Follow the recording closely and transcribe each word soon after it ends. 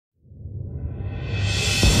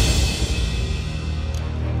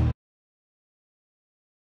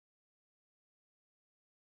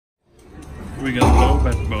We got low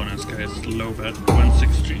bet bonus, guys. Low bet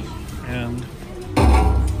 160 and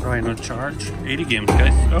Rhino charge 80 games,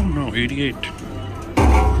 guys. Oh no, 88.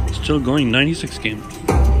 Still going, 96 games.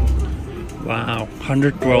 Wow,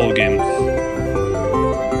 112 games.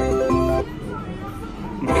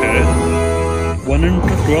 Okay,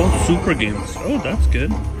 112 super games. Oh, that's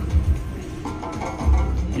good.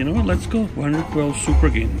 You know what? Let's go 112 super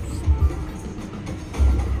games.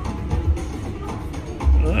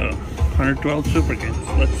 112 super games.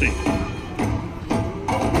 Let's see.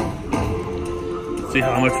 See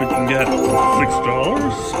how much we can get. $6.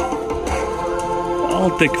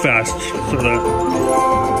 I'll take fast so that,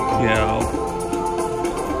 yeah.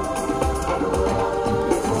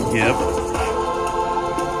 Yep.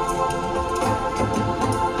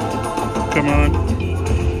 Come on.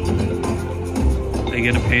 They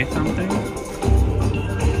gonna pay something?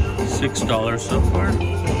 $6 so far.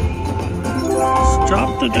 Stop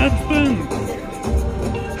the dead spin.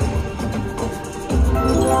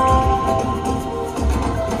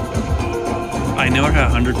 I never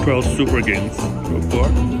had 112 super games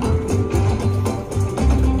before.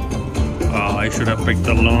 Oh, I should have picked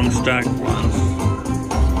the long stack ones.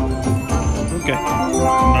 Okay,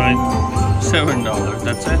 $7.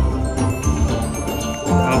 That's it.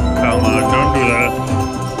 Oh, come on, don't do that.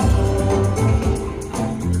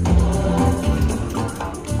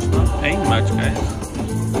 It's not paying much, guys.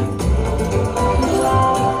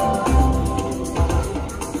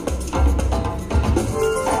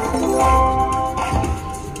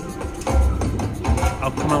 Oh,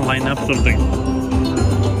 come on, line up something.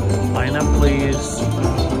 Line up, please.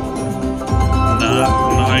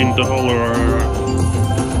 $9.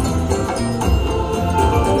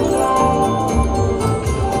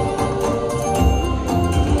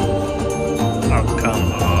 Oh,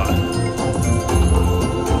 come on.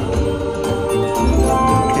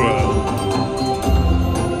 12.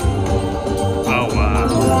 Oh, wow.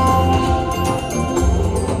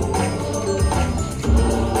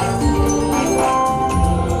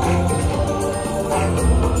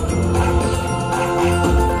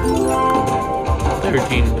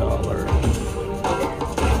 $13.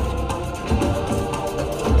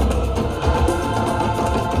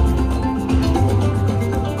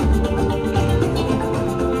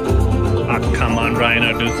 Ah, come on, Rhino,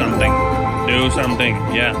 do something. Do something.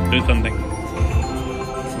 Yeah, do something.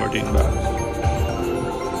 $14.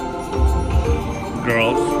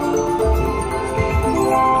 Girls,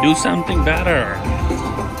 do something better.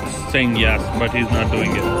 Saying yes, but he's not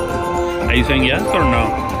doing it. Are you saying yes or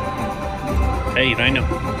no? Hey, Rhino.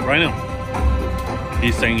 Rhino.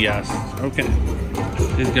 He's saying yes. Okay.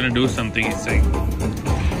 He's gonna do something, he's saying.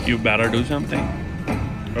 You better do something.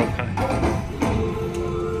 Okay.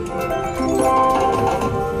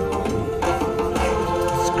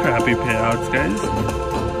 Scrappy payouts, guys.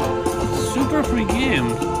 Super free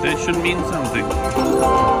game. They should mean something.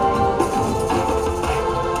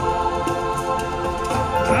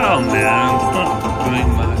 Oh man, it's not doing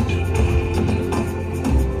much.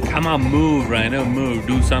 Come on, move, Rhino, move,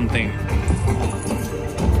 do something.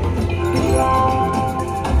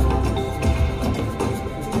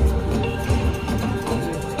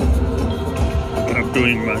 Not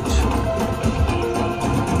doing much.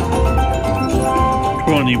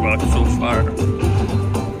 $20 so far.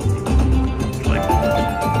 It's like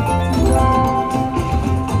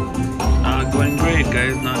not going great,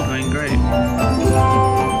 guys, not going great.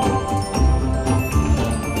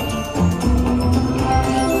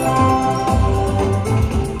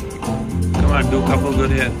 Do a couple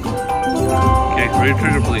good hits. Okay,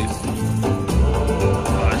 re-trigger please.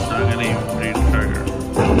 Oh, it's not gonna even re-trigger.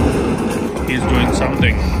 He's doing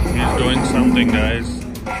something. He's doing something, guys.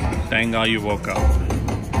 Thank God you woke up.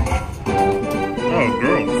 Oh,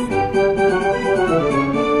 girls.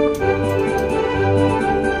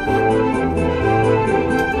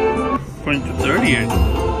 Going to 38.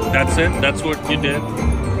 That's it? That's what you did?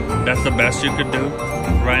 That's the best you could do,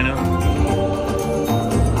 Rhino?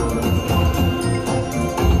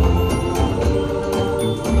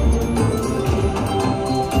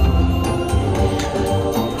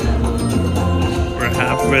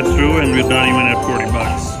 Halfway through and we're not even at $40.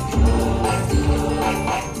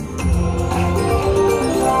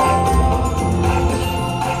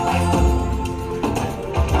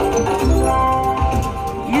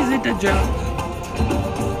 Is it a joke?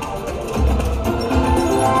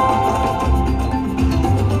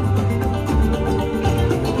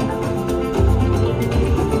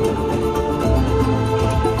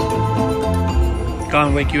 Come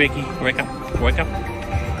on, wakey, wakey, wake up, wake up,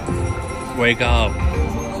 wake up.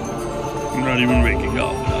 I'm not even waking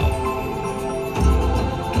up now.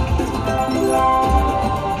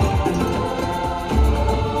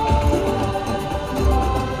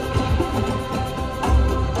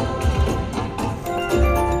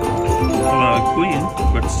 Queen,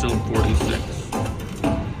 but still 46.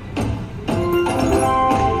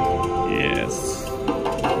 Yes,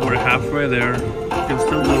 we're halfway there. Can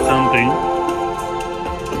still do something.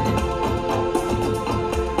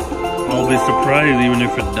 I'll be surprised even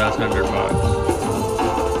if it does $100.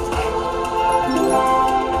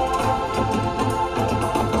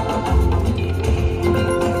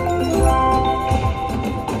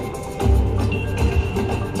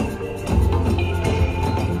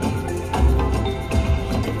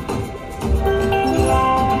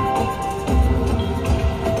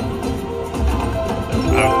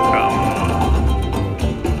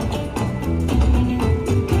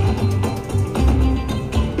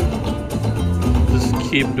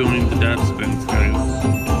 Keep doing the dead spins, guys.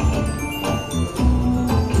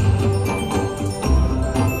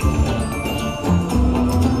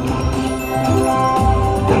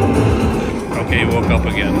 Okay, he woke up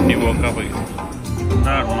again. He woke up again.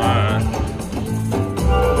 Not much.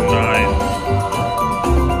 Nice.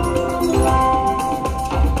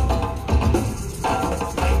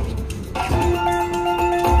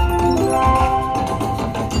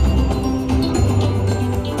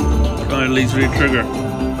 At least re-trigger.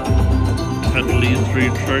 At least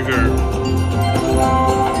re-trigger.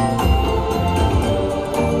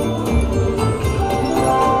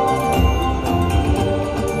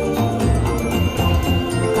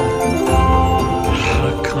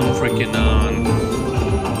 Come freaking on.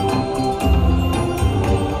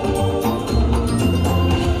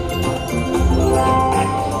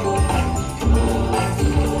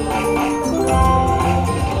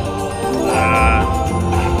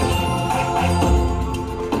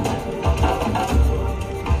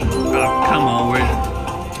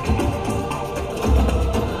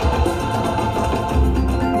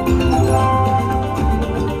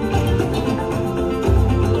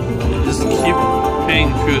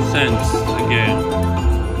 Few cents again.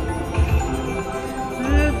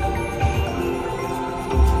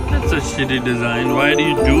 That's a shitty design. Why do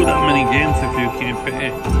you do that many games if you can't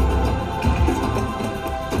pay?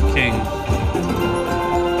 King.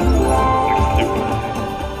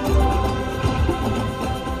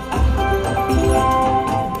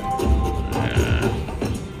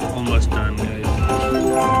 Almost done, guys.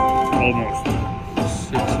 Almost.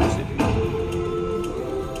 60.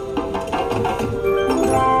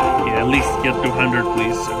 At least get to 100,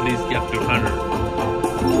 please. At least get to 100.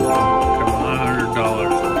 Come on, $100.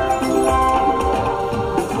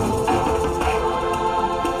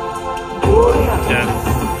 $10.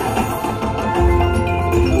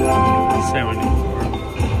 74.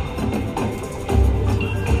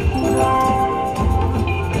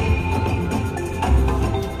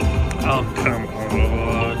 Oh, come on.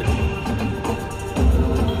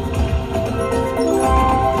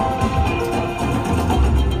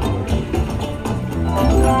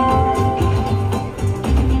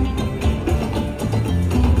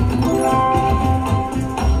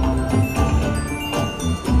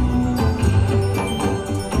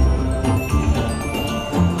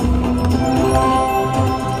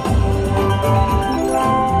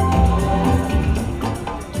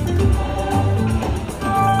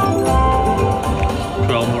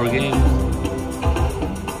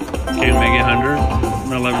 Okay, make it 100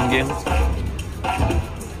 in 11 games.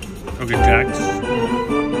 Okay, jacks.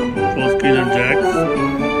 Full speed on jacks. I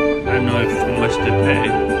don't know if how much to pay.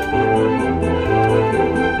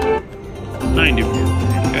 94.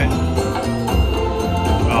 Okay.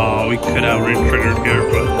 Oh, we could have re-triggered here,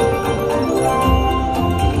 but.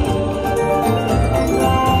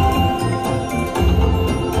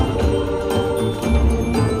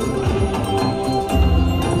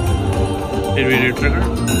 Did we re-trigger?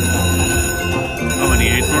 How many?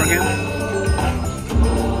 8 more games?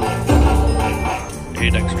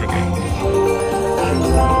 8 extra games.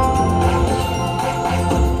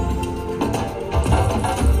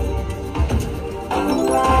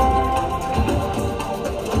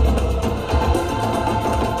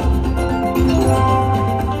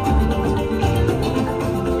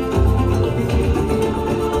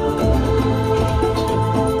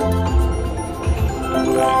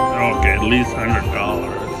 Okay, at least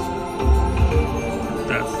 $100.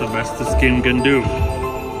 That's the best this game can do,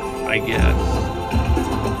 I guess.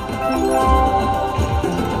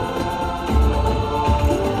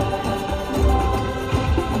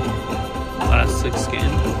 Last 6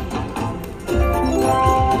 games.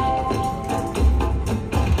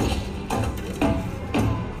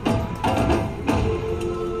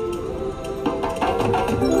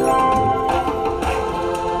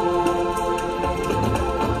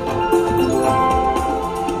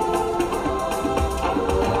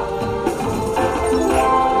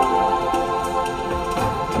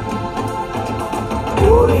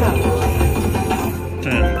 10.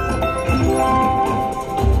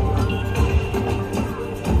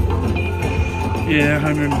 Yeah,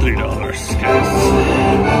 $103, guys.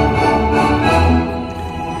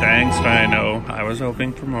 Thanks, Rhino. I was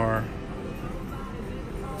hoping for more.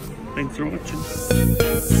 Thanks for watching.